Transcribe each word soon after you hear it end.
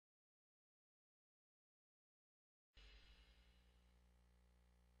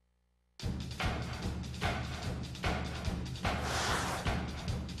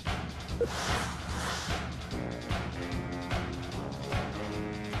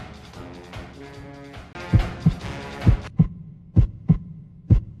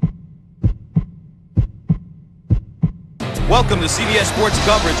Welcome to CBS Sports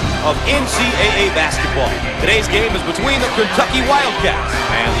coverage of NCAA Basketball. Today's game is between the Kentucky Wildcats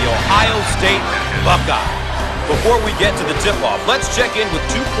and the Ohio State Buckeyes. Before we get to the tip-off, let's check in with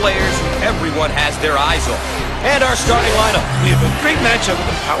two players who everyone has their eyes on. And our starting lineup. We have a great matchup at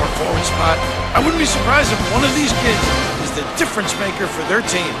the power forward spot. I wouldn't be surprised if one of these kids is the difference maker for their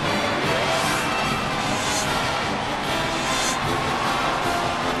team.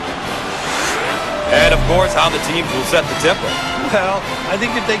 And, of course, how the teams will set the tempo. Well, I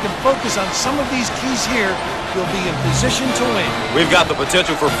think if they can focus on some of these keys here, they'll be in position to win. We've got the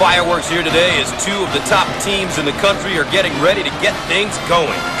potential for fireworks here today as two of the top teams in the country are getting ready to get things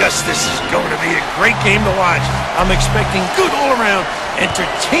going. Gus, this is going to be a great game to watch. I'm expecting good all-around,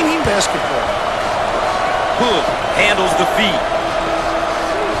 entertaining basketball. Hood handles the feed.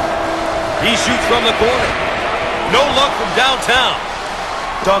 He shoots from the corner. No luck from downtown.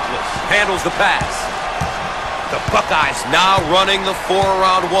 Douglas handles the pass. The Buckeyes now running the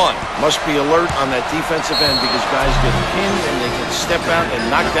 4-around 1. Must be alert on that defensive end because guys get pinned and they can step out and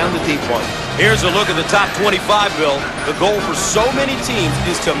knock down the deep one. Here's a look at the top 25, Bill. The goal for so many teams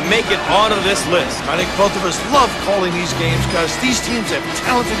is to make it onto this list. I think both of us love calling these games because these teams have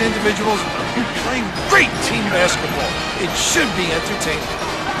talented individuals who play great team basketball. It should be entertaining.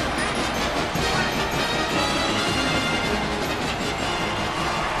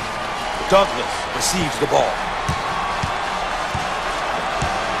 Douglas receives the ball.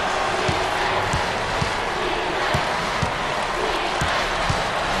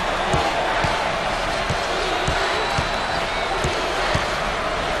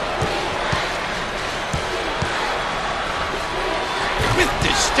 With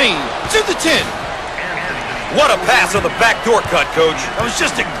disdain to the 10. What a pass on the backdoor cut, Coach. That was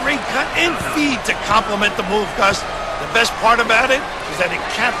just a great cut and feed to complement the move, Gus. The best part about it is that it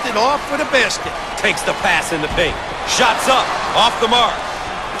capped it off with a basket. Takes the pass in the paint. Shots up, off the mark.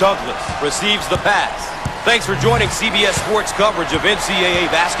 Douglas receives the pass. Thanks for joining CBS Sports coverage of NCAA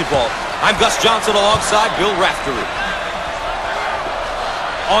Basketball. I'm Gus Johnson alongside Bill Raftery.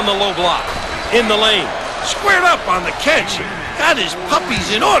 On the low block, in the lane. Squared up on the catch. Got his puppies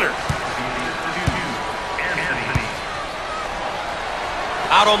in order.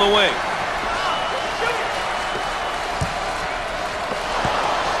 Out on the wing.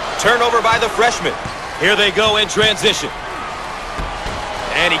 Turnover by the freshman. Here they go in transition.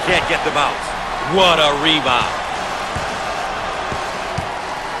 And he can't get them out. What a rebound.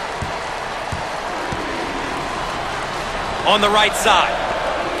 On the right side.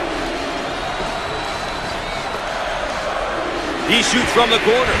 He shoots from the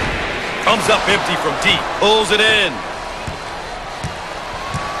corner. Comes up empty from deep. Pulls it in.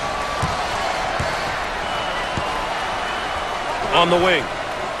 On the wing.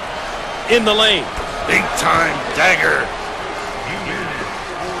 In the lane. Big time dagger.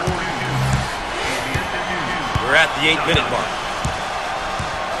 We're at the 8-minute mark.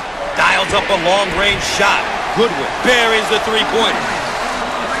 Dials up a long-range shot. Goodwin buries the three-pointer.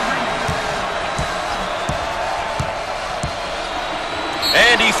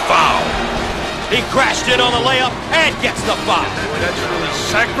 And he's fouled. He crashed in on the layup and gets the foul. Boy, that's really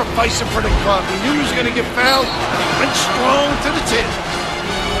sacrificing for the club. He knew he was going to get fouled. He went strong to the 10.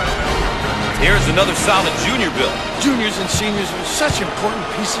 Here's another solid junior, Bill. Juniors and seniors are such important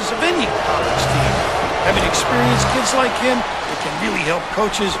pieces of any college team. Having experienced kids like him, it can really help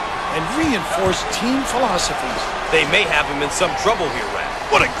coaches and reinforce team philosophies. They may have him in some trouble here, Rap.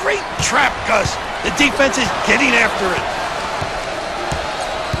 What a great trap, Gus. The defense is getting after it.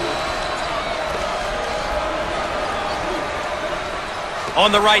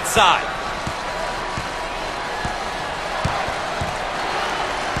 On the right side.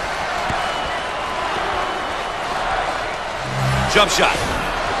 Jump shot.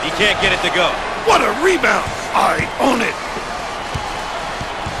 He can't get it to go. What a rebound. I own it.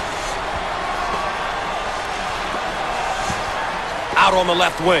 Out on the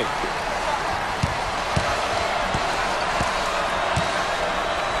left wing.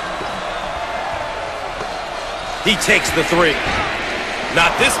 He takes the three.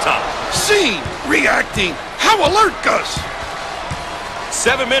 Not this time. Seen, reacting. How alert, Gus.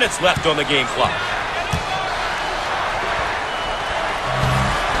 7 minutes left on the game clock.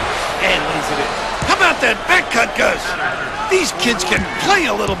 And lays it in. How about that back cut, Gus? These kids can play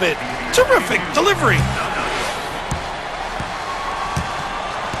a little bit. Terrific delivery.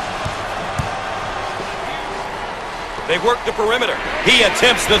 They work the perimeter. He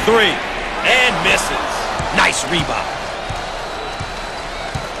attempts the three and misses. Nice rebound.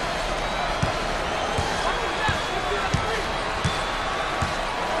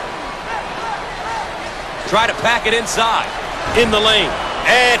 Try to pack it inside. In the lane.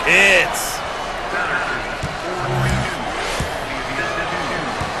 And hits.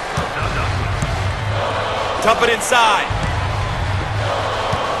 Dump it inside.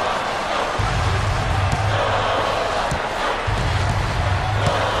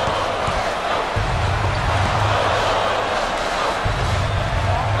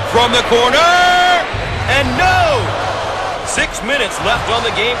 From the corner. And no! 6 minutes left on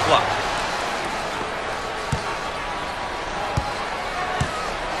the game clock.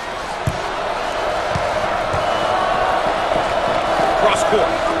 Cross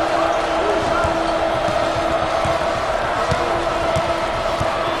court.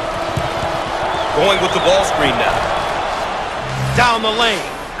 Going with the ball screen now. Down the lane.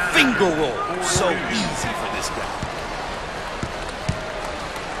 Finger roll. So easy for this guy.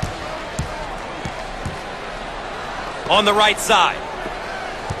 On the right side.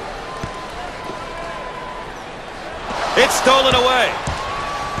 It's stolen away.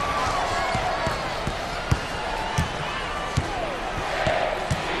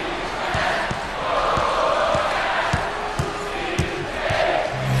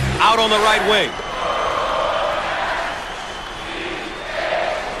 Out on the right wing.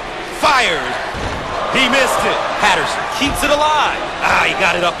 Fires. He missed it. Patterson keeps it alive. He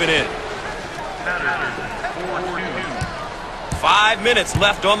got it up and in. 5 minutes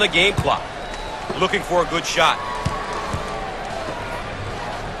left on the game clock. Looking for a good shot.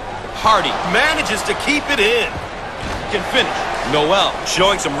 Hardy manages to keep it in. Can finish. Noel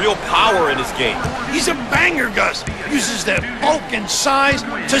showing some real power in his game. He's a banger, Gus. Uses that bulk and size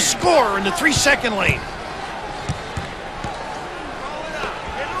to score in the 3-second lane.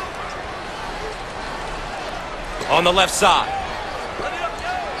 On the left side.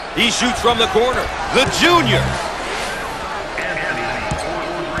 He shoots from the corner. The junior.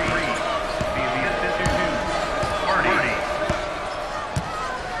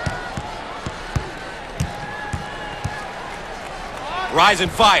 Rise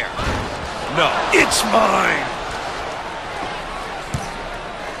and fire. No. It's mine.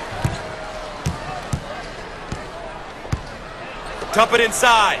 Dump it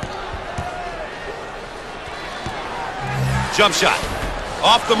inside. Jump shot.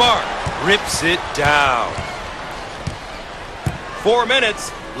 Off the mark. Rips it down. 4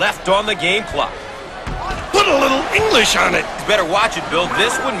 minutes left on the game clock. Put a little English on it. You better watch it, Bill.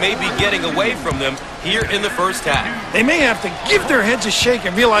 This one may be getting away from them here in the first half. They may have to give their heads a shake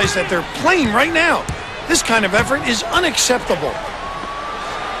and realize that they're playing right now. This kind of effort is unacceptable.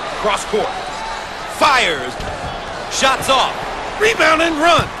 Cross court. Fires. Shots off. Rebound and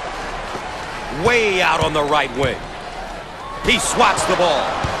run. Way out on the right wing. He swats the ball.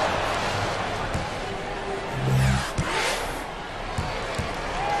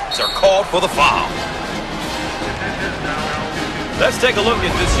 They're called for the foul. Let's take a look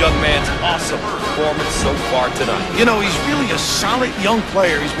at this young man's awesome performance so far tonight. You know, he's really a solid young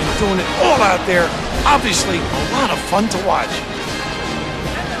player. He's been doing it all out there. Obviously, a lot of fun to watch.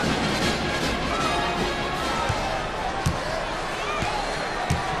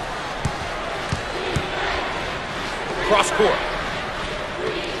 Cross court.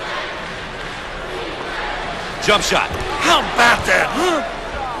 Jump shot. How about that, huh?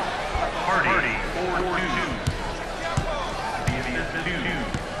 Hardy.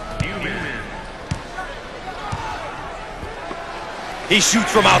 He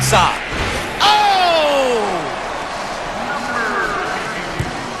shoots from outside. Oh!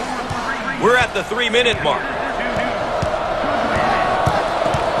 We're at the 3-minute mark.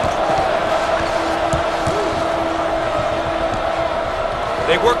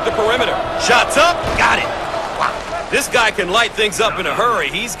 They work the perimeter. Shots up. Got it. Wow. This guy can light things up in a hurry.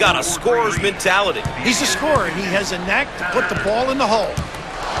 He's got a scorer's mentality. He's a scorer. He has a knack to put the ball in the hole.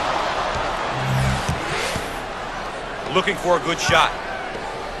 Looking for a good shot.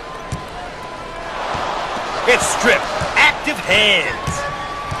 It's stripped. Active hands.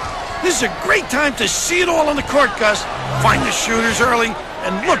 This is a great time to see it all on the court, Gus. Find the shooters early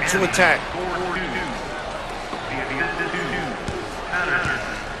and look to attack.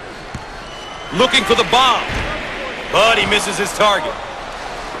 Looking for the bomb. But he misses his target.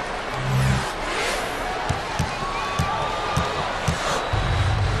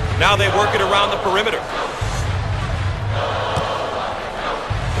 Now they work it around the perimeter.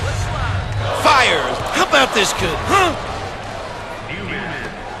 Fires. How about this kid, huh?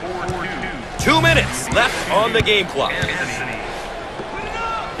 2 minutes left on the game clock.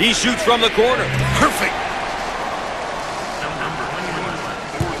 He shoots from the corner. Perfect.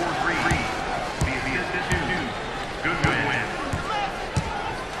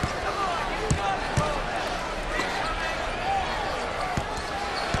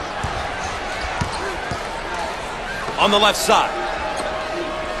 on the left side.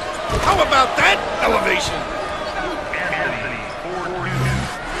 How about that elevation? Anthony,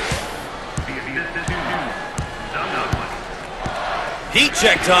 4-2. Heat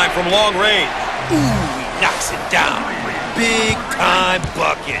check time from long range. Ooh, he knocks it down. Big time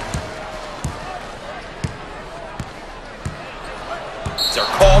bucket.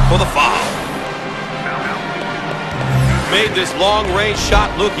 They're called for the foul. Made this long-range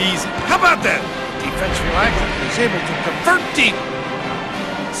shot look easy. How about that? Defense relaxed. He's able to convert deep.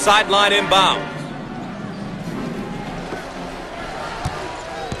 Sideline inbound.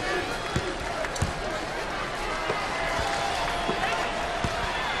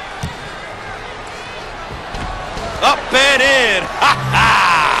 Up and in. Ha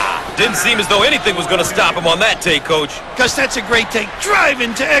ha! Didn't seem as though anything was going to stop him on that take, Coach. Gus, that's a great take. Drive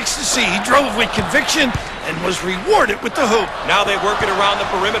into ecstasy. He drove with conviction and was rewarded with the hoop. Now they work it around the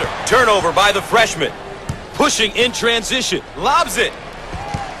perimeter. Turnover by the freshman. Pushing in transition. Lobs it.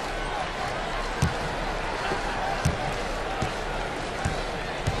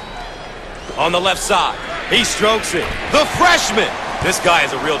 On the left side. He strokes it. The freshman. This guy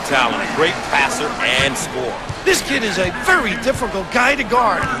is a real talent. A great passer and scorer. This kid is a very difficult guy to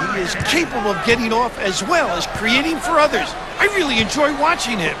guard. He is capable of getting off as well as creating for others. I really enjoy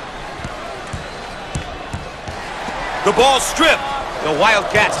watching him. The ball stripped. The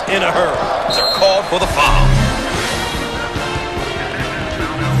Wildcats in a hurry. They're called for the foul.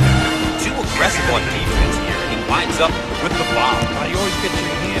 Too aggressive on defense here. He winds up with the foul. Now you always get your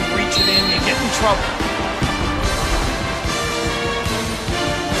hand reaching in, you get in trouble.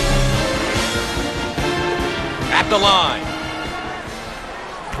 At the line.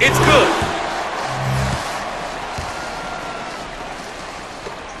 It's good.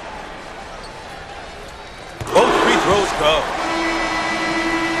 Both free throws go.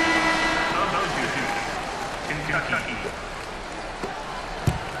 Kentucky.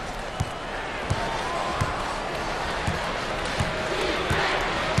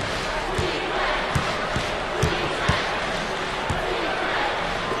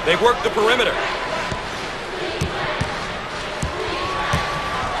 They work the perimeter.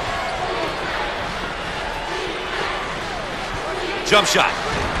 Jump shot.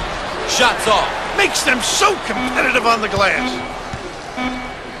 Shots off. Makes them so competitive on the glass.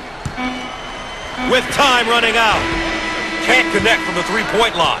 With time running out. Can't connect from the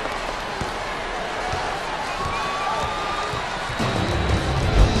three-point line.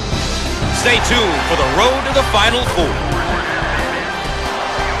 Stay tuned for the road to the Final Four.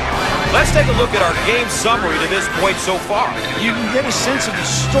 Let's take a look at our game summary to this point so far. You can get a sense of the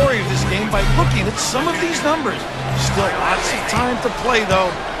story of this game by looking at some of these numbers. Still lots of time to play,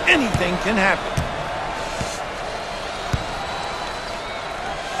 though. Anything can happen.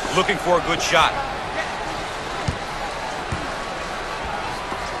 Looking for a good shot.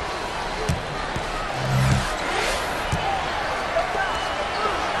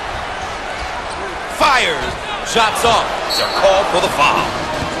 Fires. Shots off. They're called for the foul.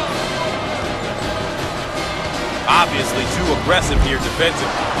 Obviously too aggressive here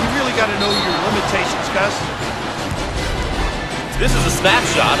defensively. You really got to know your limitations, Gus. This is a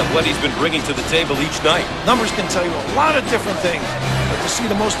snapshot of what he's been bringing to the table each night. Numbers can tell you a lot of different things, but to see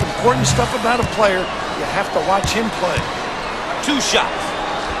the most important stuff about a player, you have to watch him play. 2 shots.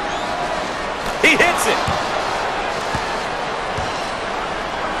 He hits it.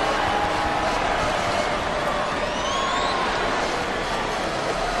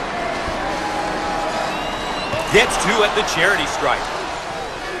 Gets 2 at the charity stripe.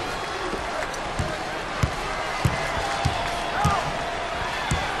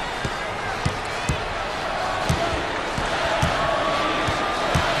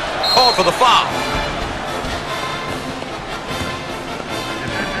 Called for the foul.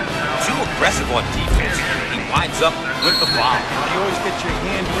 Too aggressive on defense. He winds up with the foul. You always get your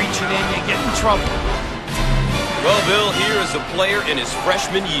hand reaching in, you get in trouble. Well, Bill, here is a player in his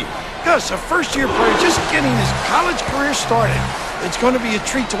freshman year. Gus, a first-year player just getting his college career started. It's going to be a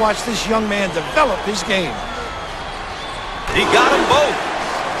treat to watch this young man develop his game. He got them both.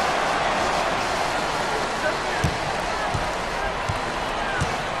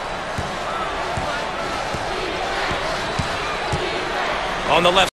 On the left